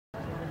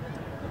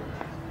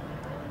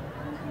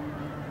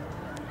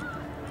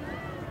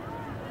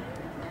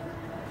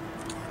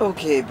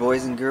Okay,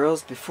 boys and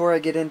girls, before I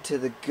get into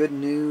the good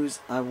news,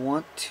 I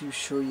want to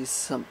show you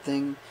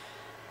something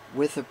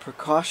with a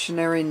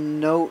precautionary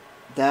note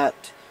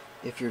that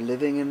if you're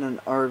living in an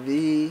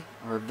RV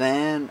or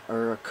van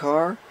or a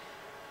car,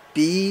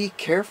 be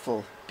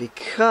careful,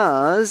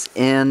 because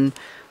in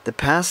the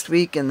past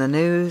week in the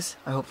news,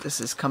 I hope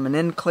this is coming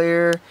in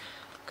clear.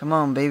 Come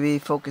on, baby,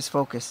 focus,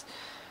 focus.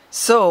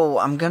 So,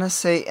 I'm gonna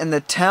say in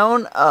the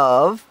town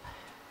of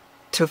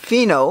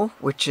Tofino,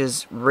 which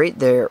is right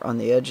there on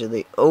the edge of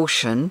the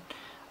ocean.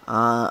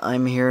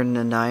 I'm here in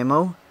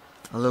Nanaimo,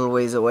 a little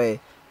ways away,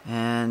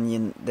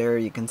 and there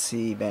you can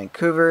see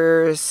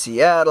Vancouver,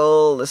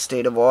 Seattle, the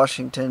state of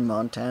Washington,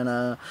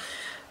 Montana.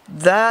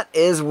 That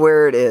is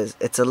where it is.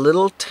 It's a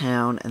little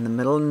town in the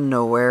middle of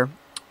nowhere,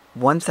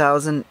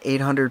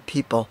 1,800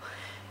 people,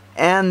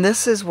 and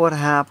this is what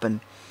happened.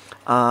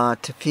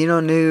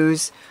 Tofino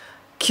News.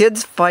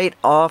 Kids fight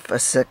off a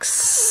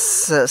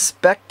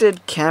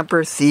suspected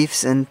camper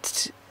thieves in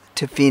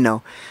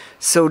Tofino.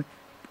 So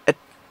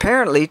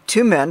apparently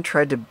 2 men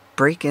tried to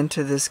break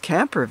into this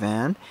camper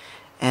van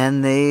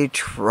and they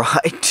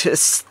tried to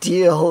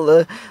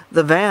steal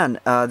the van.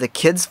 The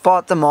kids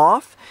fought them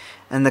off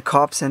and the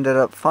cops ended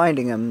up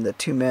finding them. The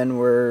 2 men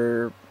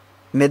were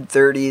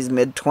mid-30s,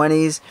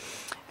 mid-20s,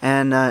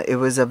 and it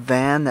was a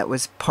van that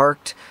was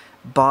parked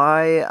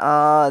by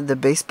the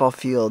baseball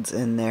fields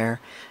in there.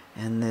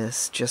 And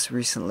this just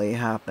recently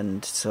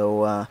happened.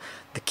 So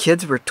the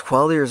kids were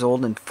 12 years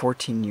old and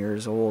 14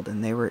 years old,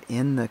 and they were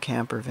in the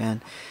camper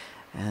van,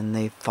 and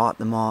they fought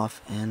them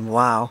off. And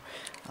wow,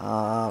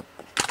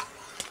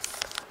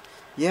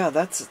 yeah,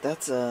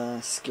 that's a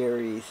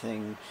scary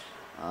thing.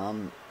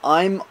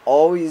 I'm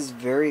always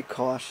very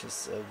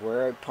cautious of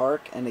where I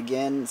park. And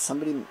again,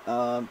 somebody,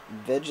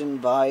 Veg and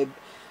Vibe,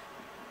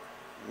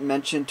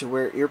 mentioned to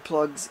wear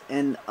earplugs,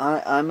 and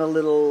I'm a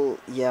little,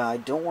 I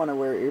don't want to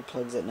wear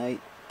earplugs at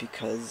night,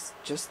 because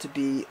just to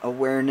be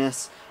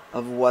awareness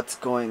of what's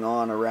going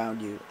on around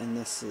you, and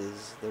this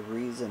is the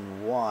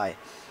reason why.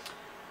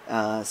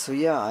 So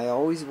yeah, I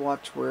always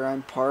watch where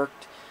I'm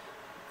parked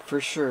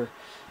for sure.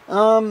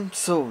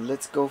 So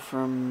let's go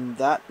from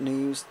that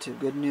news to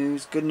good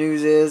news. Good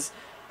news is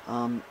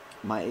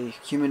my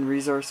human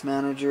resource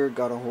manager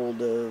got a hold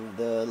of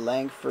the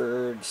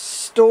Langford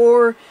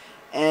store,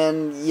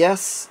 and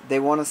yes, they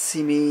want to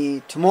see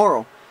me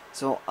tomorrow.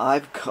 So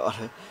I've got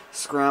to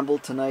scramble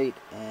tonight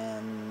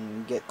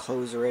and get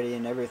clothes ready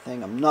and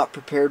everything. I'm not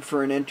prepared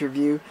for an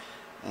interview,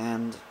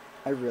 and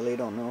I really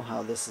don't know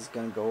how this is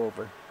going to go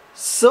over.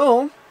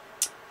 So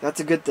that's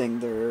a good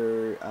thing.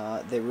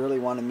 They really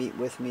want to meet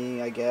with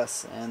me, I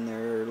guess, and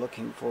they're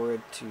looking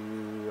forward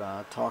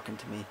to talking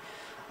to me.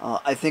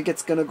 I think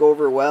it's going to go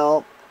over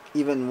well.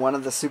 Even one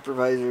of the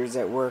supervisors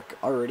at work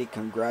already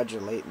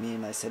congratulate me,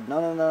 and I said,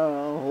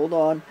 no, hold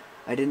on.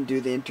 I didn't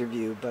do the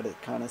interview, but it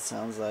kind of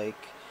sounds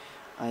like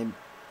I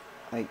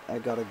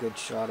got a good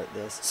shot at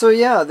this. So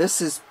yeah, this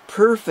is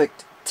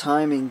perfect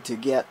timing to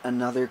get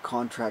another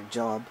contract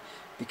job,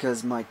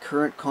 because my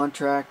current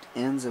contract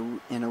ends in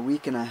a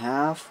week and a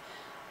half.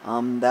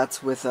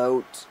 That's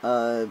without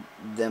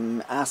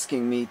them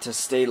asking me to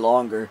stay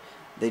longer.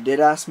 They did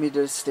ask me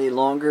to stay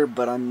longer,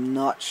 but I'm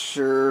not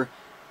sure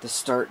the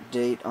start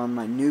date on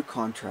my new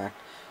contract.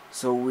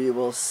 So we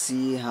will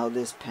see how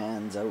this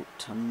pans out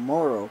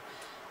tomorrow.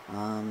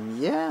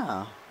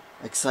 Yeah,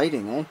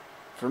 exciting, eh?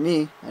 For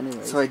me,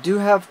 anyway. So I do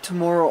have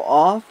tomorrow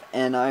off,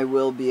 and I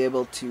will be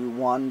able to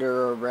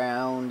wander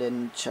around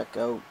and check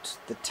out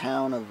the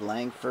town of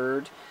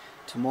Langford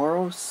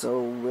tomorrow, so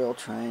we'll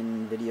try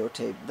and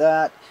videotape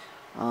that.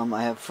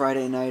 I have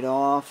Friday night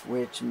off,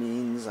 which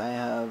means I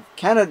have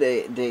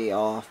Canada Day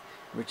off,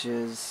 which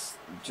is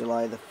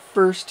July the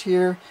 1st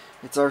here.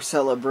 It's our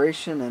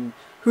celebration, and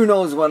who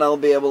knows when I'll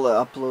be able to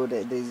upload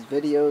these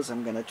videos.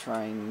 I'm gonna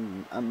try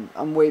and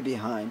I'm way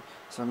behind,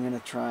 so I'm gonna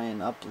try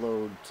and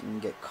upload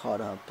and get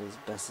caught up as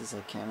best as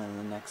I can in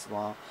the next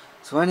while.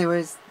 So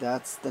anyways,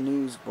 that's the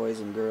news,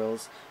 boys and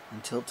girls.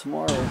 Until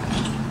tomorrow.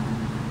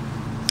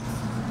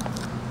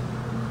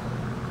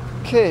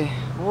 Okay,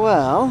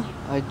 well,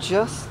 I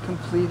just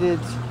completed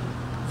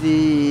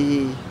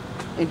the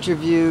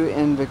interview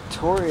in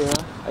Victoria,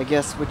 I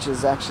guess, which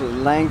is actually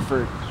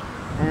Langford,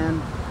 and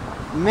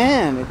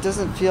man, it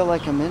doesn't feel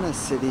like I'm in a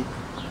city.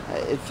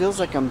 It feels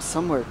like I'm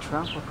somewhere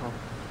tropical,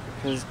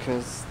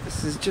 because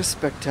this is just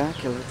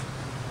spectacular.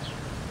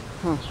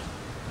 Huh.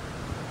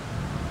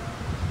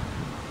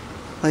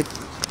 Like,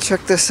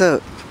 check this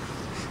out.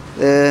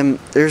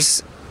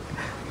 There's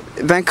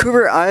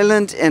Vancouver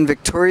Island and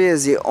Victoria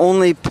is the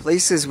only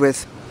places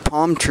with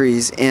palm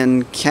trees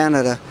in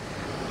Canada,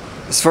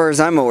 as far as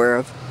I'm aware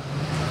of.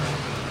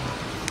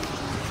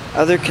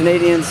 Other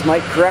Canadians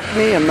might correct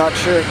me, I'm not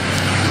sure.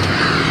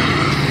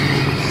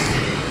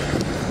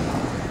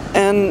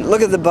 And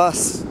look at the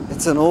bus.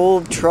 It's an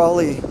old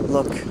trolley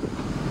look.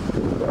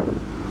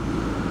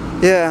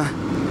 Yeah,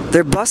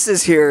 their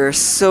buses here are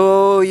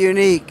so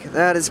unique.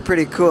 That is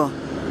pretty cool.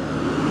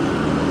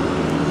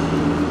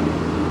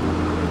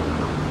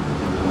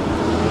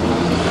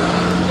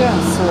 Yeah,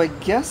 so I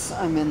guess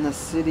I'm in the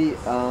city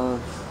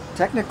of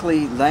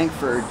technically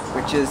Langford,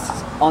 which is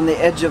on the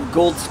edge of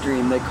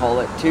Goldstream, they call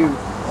it too.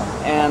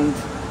 And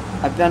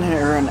I've been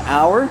here an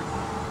hour,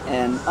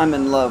 and I'm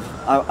in love.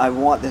 I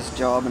want this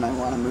job, and I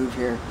want to move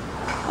here.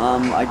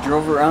 I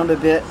drove around a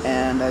bit,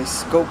 and I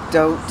scoped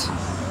out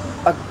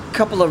a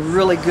couple of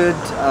really good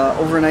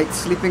overnight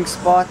sleeping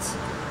spots.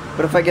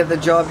 But if I get the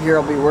job here,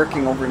 I'll be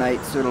working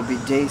overnight, so it'll be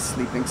day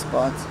sleeping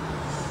spots.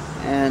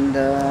 And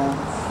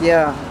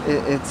yeah,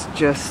 it's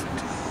just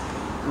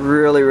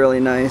really, really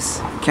nice.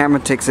 Camera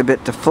takes a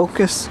bit to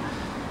focus.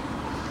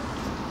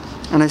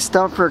 And I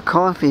stopped for a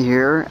coffee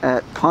here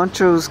at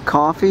Poncho's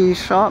Coffee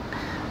Shop,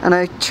 and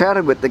I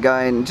chatted with the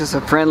guy, and just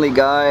a friendly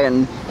guy,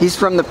 and he's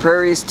from the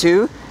prairies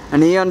too,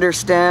 and he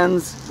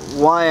understands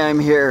why I'm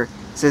here.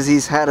 He says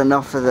he's had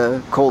enough of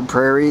the cold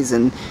prairies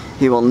and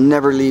he will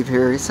never leave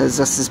here. He says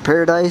this is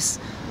paradise.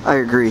 I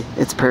agree,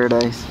 it's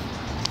paradise.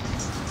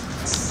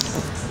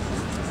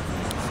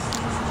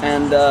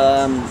 And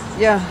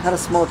yeah, had a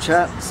small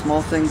chat,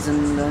 small things,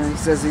 and he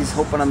says he's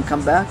hoping I'm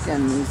come back,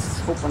 and he's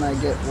hoping I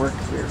get work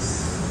here.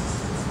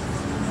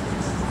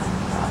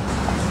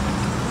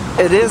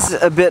 It is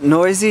a bit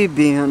noisy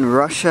being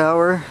rush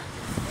hour,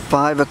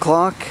 5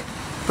 o'clock,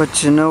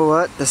 but you know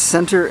what? The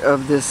center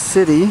of this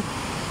city,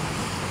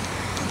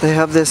 they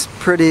have this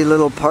pretty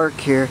little park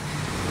here.